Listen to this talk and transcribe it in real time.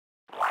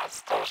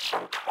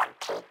PlayStation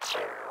 22.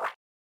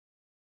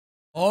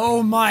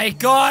 Oh my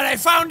god, I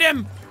found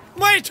him!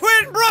 My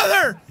twin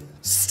brother!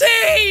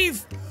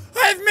 Steve!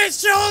 I've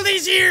missed you all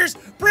these years!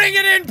 Bring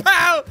it in,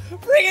 pal!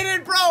 Bring it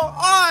in, bro!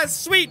 Oh,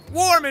 sweet,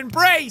 warm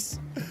embrace!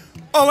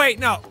 Oh, wait,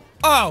 no.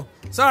 Oh,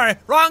 sorry,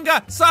 wrong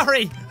guy,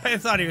 sorry! I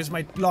thought he was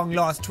my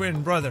long-lost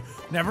twin brother.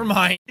 Never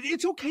mind.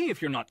 It's okay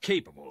if you're not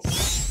capable.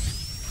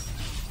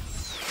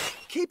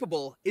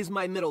 Capable is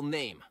my middle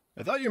name.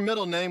 I thought your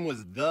middle name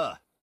was The.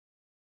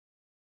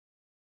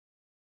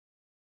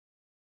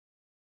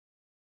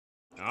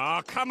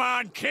 Oh, come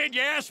on, kid,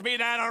 you asked me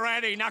that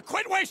already. Now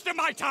quit wasting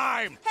my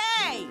time!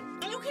 Hey!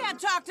 You can't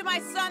talk to my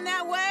son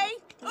that way!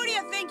 Who do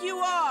you think you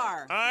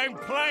are? I'm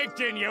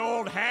Plankton, you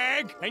old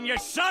hag, and your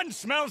son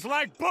smells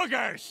like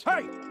boogers!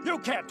 Hey, you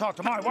can't talk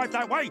to my wife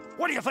that way!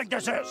 What do you think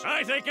this is?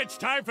 I think it's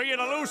time for you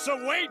to lose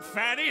some weight,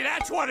 fatty,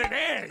 that's what it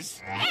is!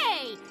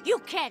 Hey, you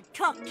can't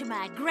talk to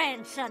my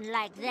grandson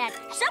like that.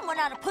 Someone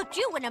ought to put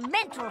you in a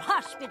mental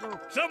hospital.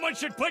 Someone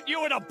should put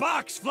you in a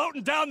box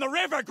floating down the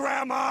river,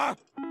 Grandma!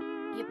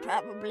 You're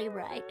probably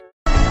right.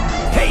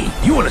 Hey,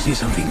 you wanna see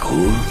something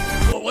cool?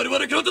 Where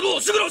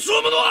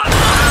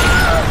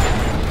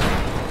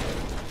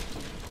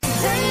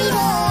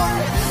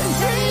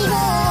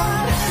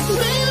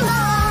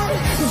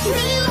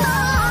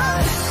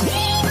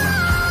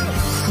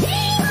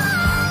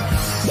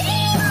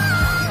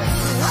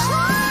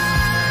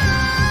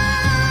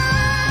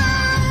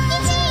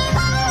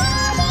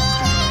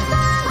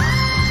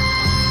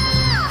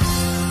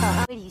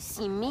do you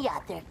see me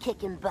out there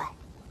kicking butt?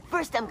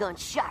 First I'm going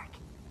shark.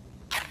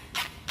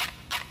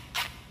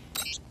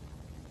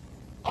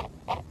 Hey,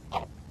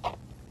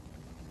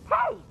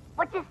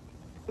 what just...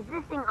 Is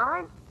this thing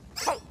on?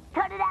 Hey,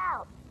 cut it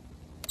out!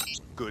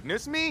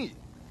 Goodness me!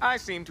 I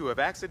seem to have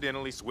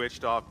accidentally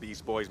switched off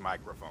Beast Boy's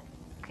microphone.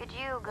 Could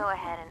you go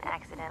ahead and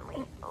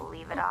accidentally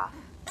leave it off?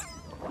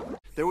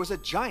 There was a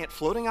giant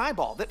floating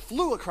eyeball that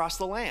flew across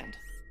the land.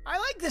 I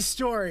like this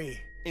story.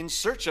 In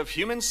search of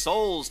human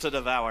souls to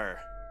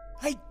devour.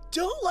 I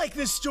don't like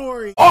this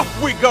story.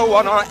 Off we go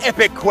on our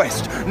epic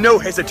quest. No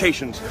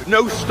hesitations,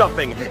 no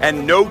stopping,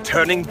 and no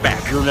turning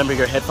back. You remember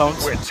your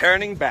headphones? We're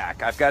turning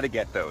back. I've got to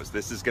get those.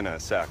 This is gonna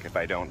suck if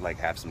I don't, like,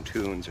 have some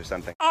tunes or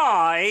something.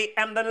 I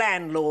am the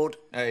landlord.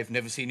 I've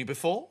never seen you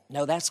before.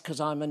 No, that's because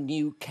I'm a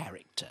new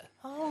character.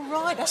 Oh,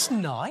 right, that's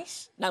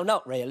nice. No,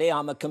 not really.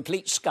 I'm a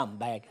complete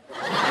scumbag.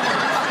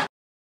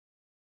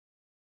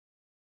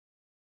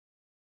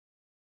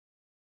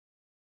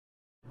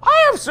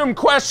 I have some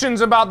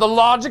questions about the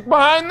logic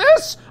behind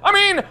this. I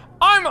mean,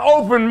 I'm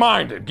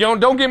open-minded, you know,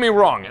 don't get me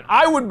wrong. And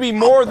I would be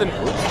more than...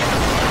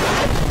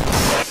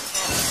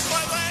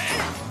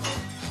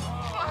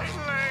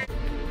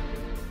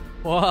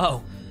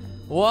 Whoa.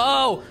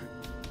 Whoa.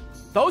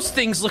 Those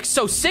things look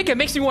so sick, it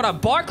makes me want to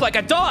bark like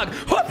a dog.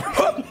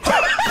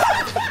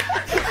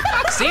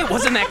 See,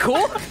 wasn't that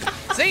cool?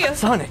 See ya.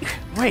 Sonic,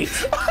 wait.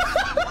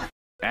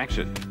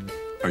 Action.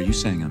 Are you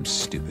saying I'm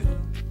stupid?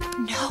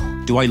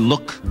 No. Do I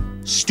look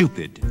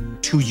stupid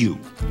to you?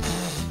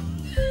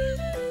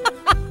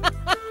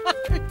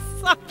 I'm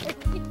sorry.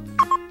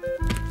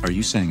 Are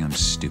you saying I'm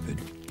stupid?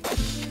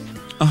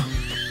 I'm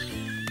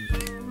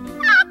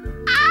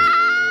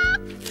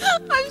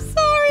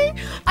sorry.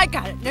 I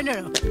got it.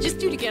 No. Just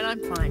do it again.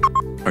 I'm fine.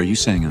 Are you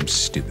saying I'm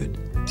stupid?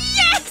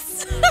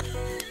 Yes!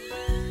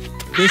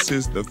 This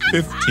is the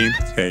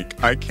 15th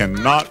take. I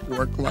cannot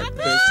work like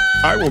this.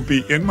 I will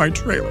be in my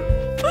trailer.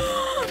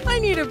 I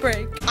need a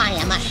break. I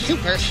am a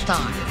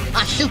superstar.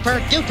 A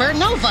super duper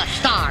nova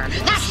star.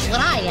 That's what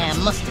I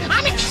am.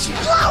 I'm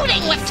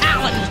exploding with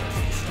talent.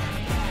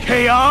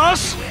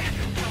 Chaos!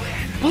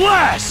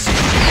 Blast!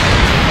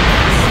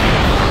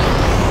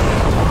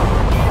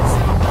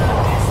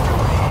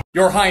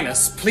 Your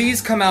Highness,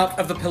 please come out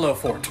of the pillow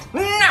fort.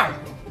 No!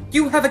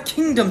 You have a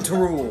kingdom to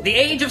rule. The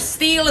age of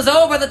steel is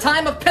over, the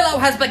time of pillow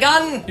has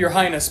begun! Your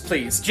Highness,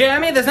 please.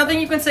 Jeremy, there's nothing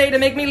you can say to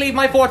make me leave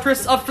my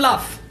fortress of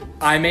fluff.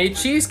 I made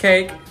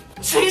cheesecake.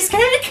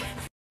 Cheesecake?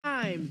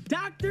 I'm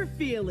Dr.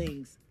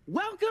 Feelings.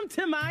 Welcome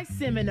to my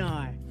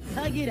seminar.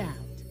 Hug it out.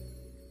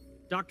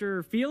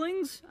 Dr.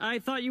 Feelings? I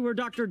thought you were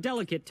Dr.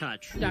 Delicate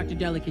Touch. Dr.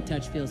 Delicate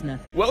Touch feels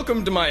nothing.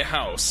 Welcome to my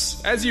house.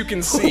 As you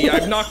can see,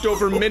 I've knocked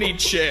over many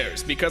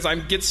chairs because I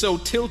get so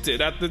tilted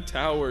at the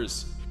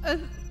towers.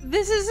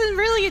 This isn't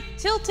really a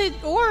tilted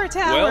or a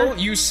tower. Well,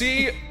 you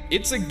see,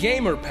 it's a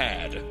gamer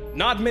pad.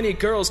 Not many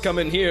girls come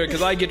in here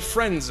because I get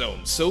friend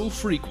zoned so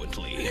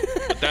frequently.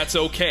 But that's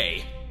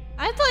okay.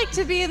 I'd like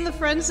to be in the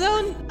friend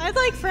zone. I'd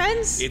like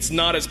friends. It's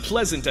not as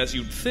pleasant as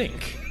you'd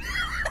think.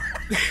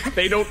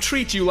 They don't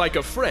treat you like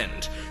a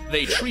friend.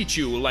 They treat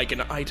you like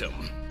an item.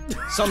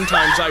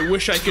 Sometimes I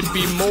wish I could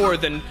be more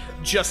than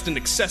just an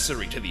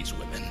accessory to these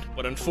women.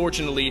 But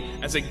unfortunately,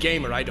 as a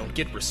gamer, I don't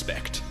get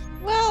respect.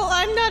 Well,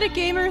 I'm not a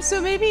gamer,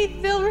 so maybe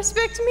they'll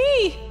respect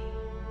me.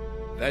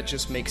 That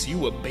just makes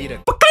you a beta.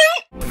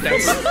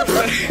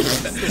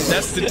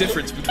 That's the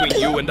difference between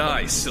you and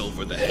I,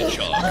 Silver the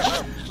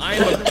Hedgehog.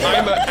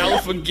 I'm a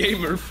alpha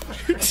gamer.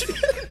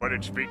 But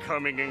it's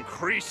becoming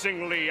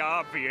increasingly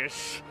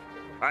obvious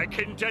I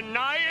can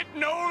deny it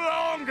no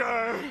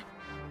longer.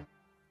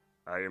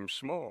 I am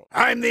small.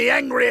 I'm the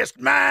angriest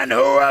man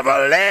who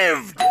ever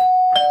lived!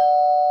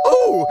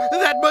 Oh,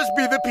 that must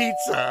be the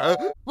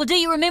pizza. Well, do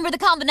you remember the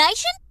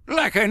combination?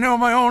 Like I know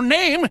my own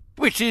name,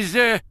 which is,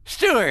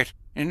 Stuart.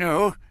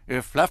 No,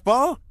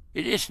 Fluffball?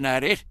 It's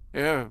not it.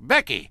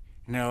 Becky?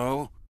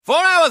 No. 4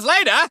 hours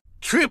later?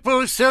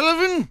 Triple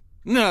Sullivan?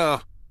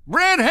 No.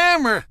 Brad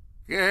Hammer?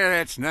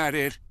 That's not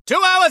it. 2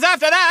 hours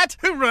after that?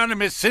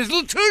 Hieronymus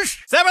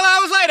Sizzletush? Several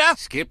hours later?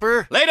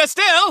 Skipper? Later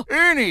still?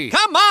 Ernie?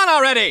 Come on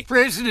already!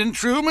 President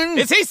Truman?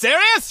 Is he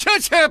serious?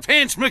 Touch her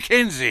pants,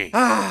 Mackenzie.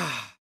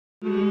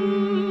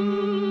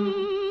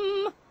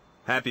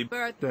 Happy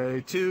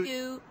birthday to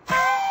You.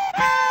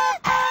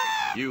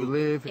 you.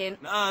 Live In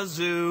a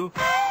zoo.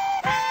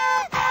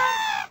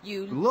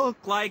 You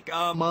Look like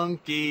a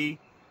monkey.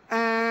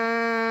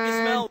 And You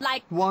smell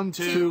like 1,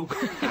 2.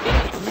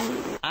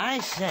 I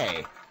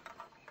say.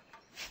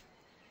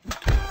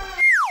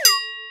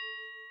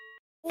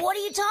 What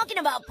are you talking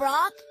about,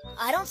 Brock?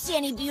 I don't see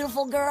any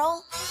beautiful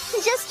girl.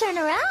 Just turn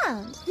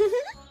around.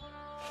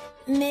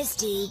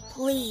 Misty,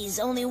 please,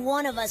 only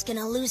one of us can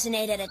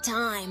hallucinate at a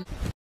time.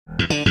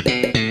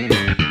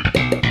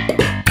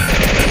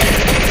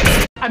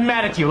 I'm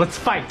mad at you. Let's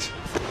fight.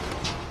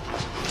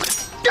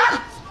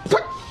 God!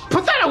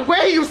 Put that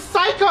away, you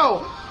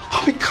psycho!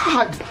 Oh my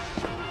God!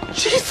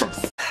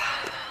 Jesus!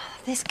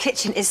 This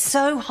kitchen is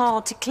so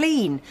hard to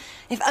clean.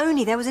 If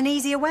only there was an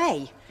easier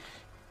way.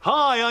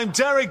 Hi, I'm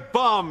Derek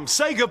Bum.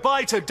 Say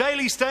goodbye to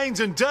daily stains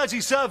and dirty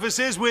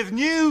surfaces with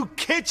new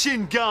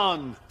kitchen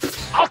gun.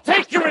 I'll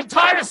take your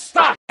entire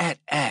stock! At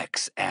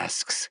X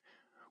asks,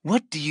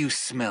 what do you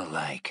smell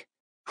like?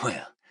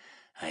 Well,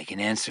 I can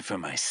answer for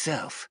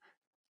myself.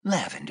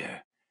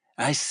 Lavender.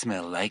 I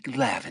smell like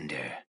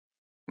lavender.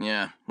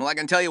 Yeah, well, I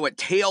can tell you what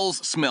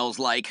Tails smells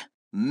like.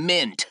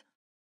 Mint.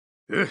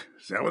 Is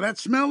that what that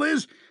smell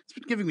is? It's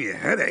been giving me a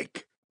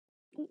headache.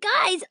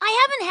 Guys,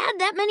 I haven't had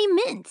that many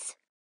mints.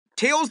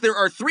 Tails, there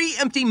are 3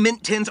 empty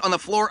mint tins on the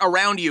floor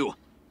around you.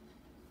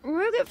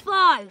 We'll get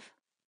 5.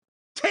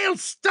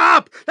 Tails,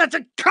 stop! That's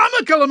a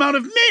comical amount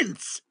of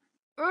mints!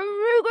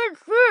 We'll get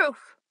 6.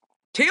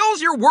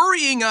 Tails, you're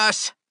worrying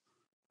us.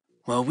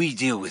 While we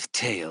deal with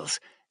Tails,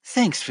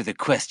 thanks for the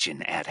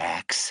question,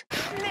 Atax.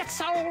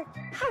 Nitzel,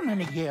 how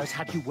many years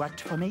have you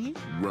worked for me?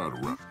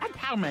 Rudder. And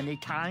how many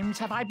times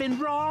have I been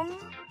wrong?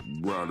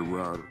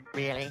 Rudder.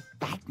 Really?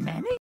 That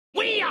many?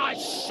 We are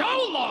so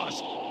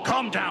lost!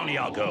 Calm down,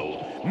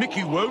 Iago.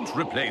 Mickey won't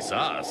replace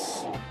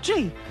us.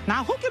 Gee,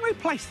 now who can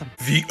replace them?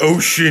 The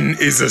ocean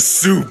is a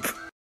soup.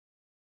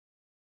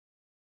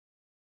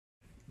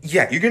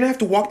 Yeah, you're gonna have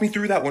to walk me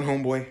through that one,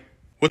 homeboy.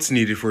 What's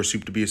needed for a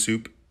soup to be a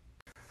soup?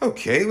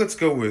 Okay, let's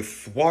go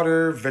with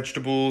water,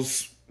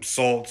 vegetables,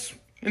 salt,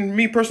 and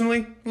me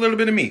personally, a little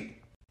bit of meat.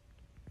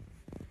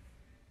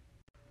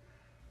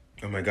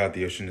 Oh my God,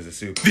 the ocean is a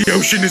soup. The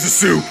ocean is a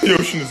soup. The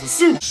ocean is a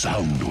soup.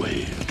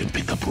 Soundwave can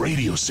pick up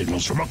radio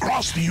signals from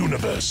across the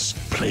universe.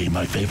 Play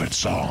my favorite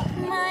song.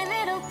 My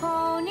little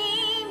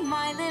pony,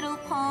 my little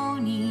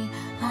pony.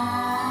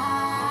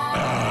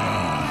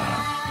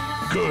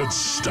 Good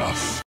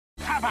stuff.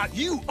 How about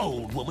you,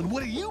 old woman?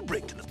 What do you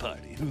bring to the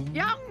party?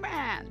 Young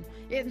man,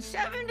 in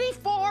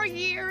 74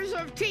 years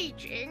of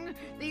teaching,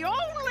 the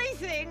only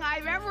thing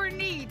I've ever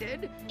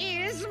needed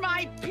is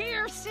my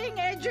piercing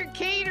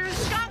educator's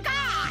skunk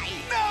eye.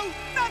 No,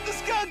 not the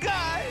skunk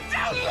eye.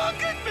 Now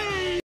look at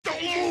me.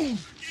 Don't move.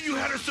 You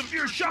had a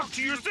severe shock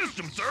to your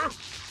system, sir.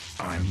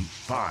 I'm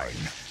fine.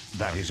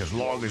 That is, as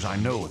long as I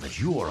know that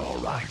you're all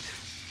right.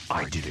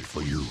 I did it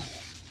for you.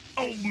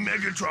 Oh,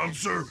 Megatron,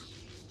 sir.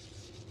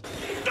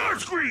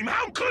 Starscream,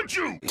 how could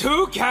you?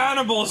 2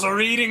 cannibals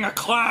are eating a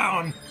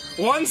clown.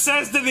 One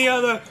says to the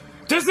other,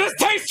 "Does this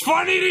taste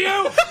funny to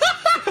you?"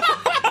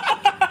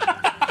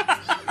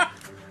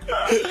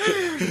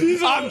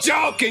 I'm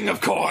joking, of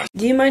course.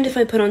 Do you mind if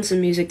I put on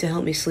some music to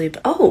help me sleep?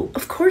 Oh,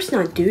 of course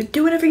not, dude.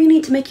 Do whatever you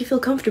need to make you feel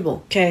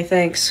comfortable. Okay,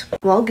 thanks.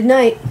 Well, good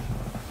night.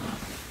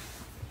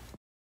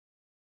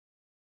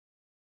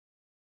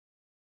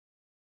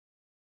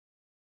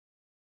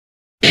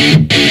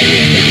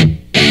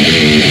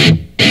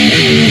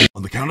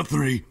 On the count of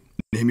 3,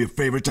 name your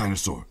favorite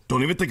dinosaur.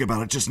 Don't even think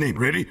about it, just name it.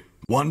 Ready?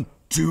 1,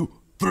 2,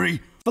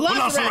 3.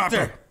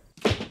 Velociraptor!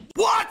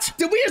 What?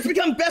 Did we just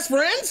become best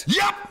friends?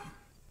 Yep!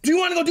 Do you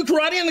want to go do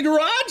karate in the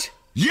garage?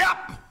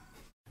 Yep!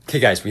 Okay,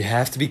 guys, we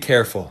have to be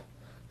careful.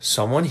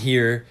 Someone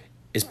here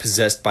is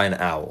possessed by an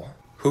owl.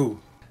 Who?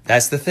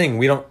 That's the thing,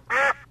 we don't...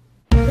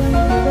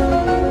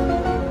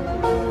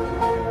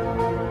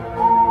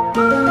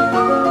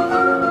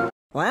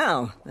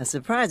 Wow, a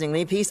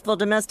surprisingly peaceful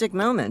domestic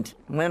moment.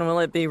 When will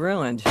it be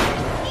ruined? There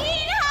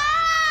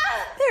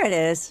it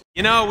is.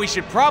 You know, we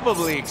should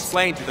probably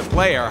explain to the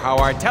player how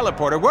our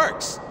teleporter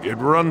works. It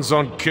runs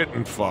on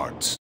kitten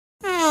farts.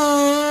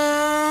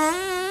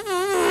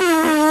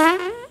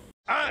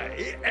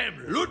 I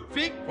am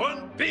Ludwig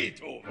von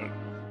Beethoven,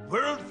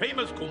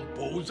 world-famous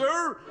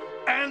composer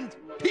and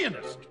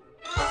pianist.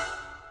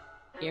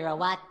 You're a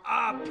what?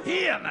 A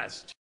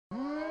pianist.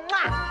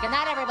 Good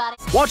night, everybody.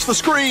 Watch the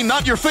screen,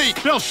 not your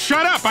feet. Bill,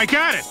 shut up. I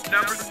got it.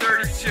 Number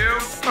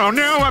 32. Oh,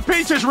 no. A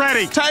pizza's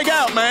ready. Tag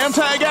out, man.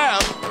 Tag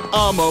out.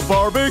 I'm a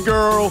Barbie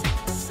girl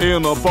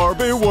in a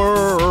Barbie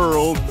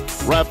world,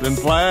 wrapped in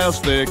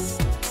plastic.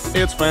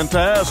 It's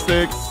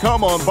fantastic.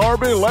 Come on,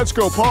 Barbie, let's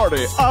go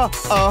party. Yeah.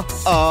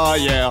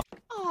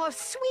 Oh,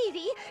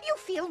 sweetie, you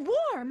feel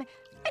warm.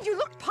 And you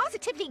look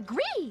positively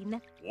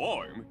green.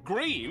 Warm?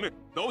 Green?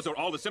 Those are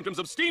all the symptoms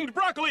of steamed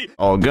broccoli!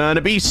 All gonna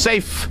be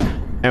safe,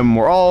 and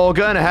we're all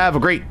gonna have a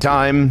great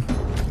time.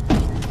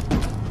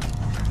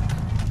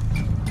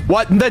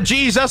 What in the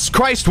Jesus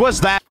Christ was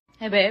that?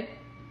 Hey, babe.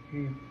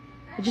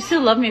 Would you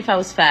still love me if I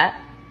was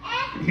fat?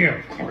 Yeah,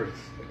 of course.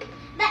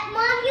 But,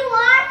 Mom, you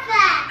are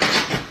fat.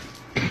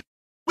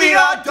 We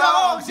are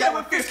dogs, yeah,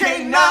 we're fierce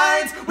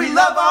canines. We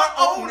love our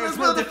owners,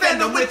 we'll defend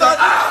them with our...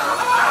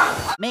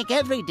 Make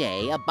every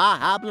day a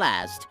Baja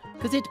Blast,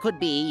 because it could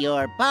be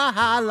your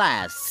Baja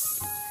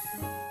last.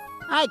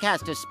 I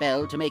cast a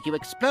spell to make you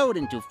explode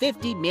into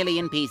 50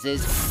 million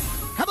pieces.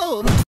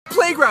 Kaboom!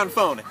 Playground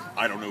phone!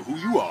 I don't know who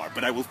you are,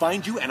 but I will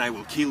find you and I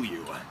will kill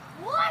you.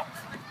 What?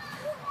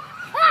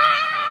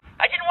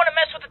 I didn't want to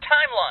mess with the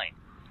timeline.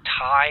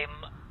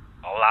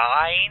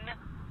 Timeline?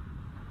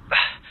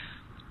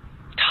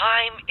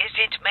 Time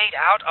isn't made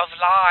out of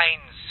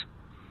lines.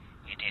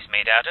 It is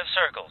made out of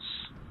circles.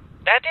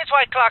 That is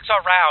why clocks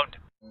are round.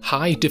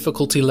 High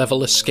difficulty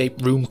level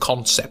escape room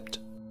concept.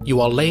 You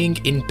are laying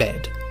in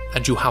bed,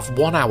 and you have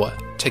 1 hour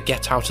to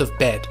get out of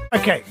bed.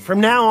 Okay, from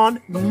now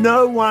on,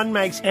 no one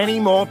makes any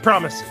more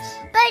promises.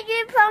 But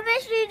you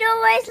promised you'd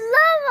always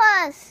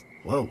love us.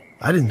 Whoa,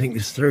 I didn't think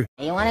this through.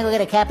 You want to go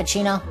get a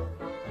cappuccino?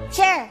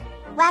 Sure.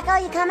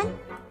 Wacko, you coming?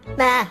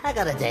 Nah, I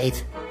got a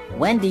date.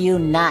 When do you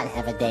not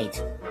have a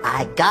date?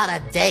 I got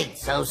a date,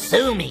 so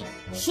sue me.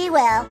 She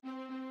will.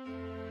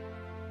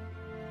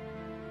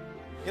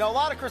 You know, a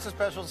lot of Christmas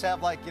specials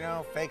have, like, you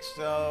know, fake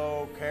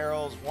snow,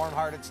 carols,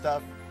 warm-hearted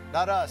stuff.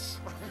 Not us.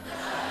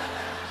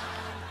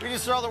 We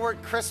just throw the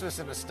word Christmas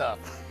into stuff.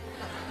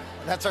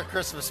 And that's our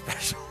Christmas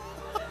special.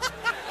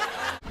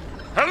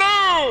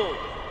 Hello!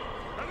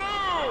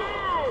 Hello!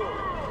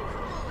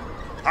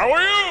 How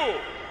are you?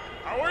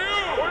 How are you?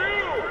 How are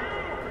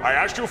you? I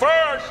asked you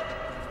first.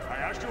 I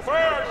asked you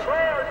first.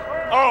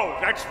 Oh,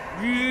 that's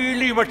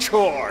really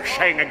mature,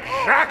 saying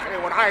exactly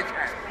what I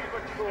said.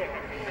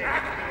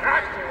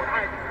 Exactly what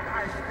I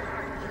said.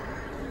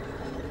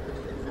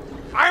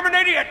 I'm an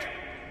idiot.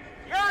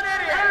 You're an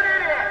idiot. You're an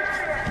idiot.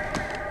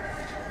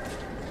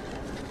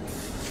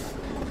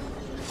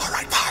 All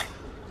right, fine.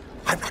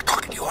 I'm not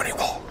talking to you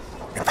anymore.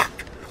 In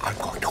fact, I'm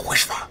going to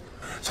whisper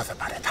so that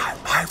by the time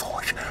my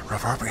voice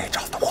reverberates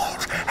off